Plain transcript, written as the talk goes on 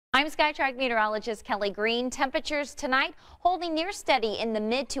I'm SkyTrack meteorologist Kelly Green. Temperatures tonight holding near steady in the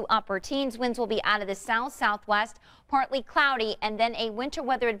mid to upper teens. Winds will be out of the south-southwest, partly cloudy, and then a winter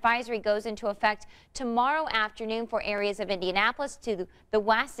weather advisory goes into effect tomorrow afternoon for areas of Indianapolis to the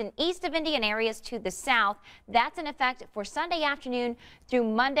west and east of Indy and areas to the south. That's in effect for Sunday afternoon through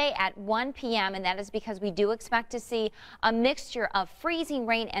Monday at 1 p.m. and that is because we do expect to see a mixture of freezing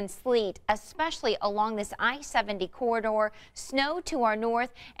rain and sleet, especially along this I-70 corridor, snow to our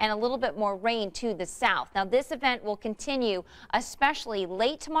north and a little bit more rain to the south. Now this event will continue especially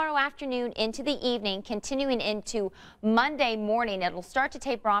late tomorrow afternoon into the evening, continuing into Monday morning. It'll start to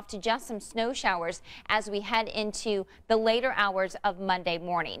taper off to just some snow showers as we head into the later hours of Monday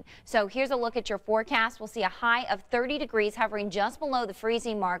morning. So here's a look at your forecast. We'll see a high of 30 degrees hovering just below the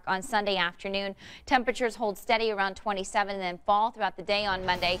freezing mark on Sunday afternoon. Temperatures hold steady around 27 and then fall throughout the day on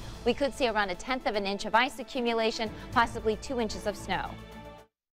Monday. We could see around 1/10 of an inch of ice accumulation, possibly 2 inches of snow.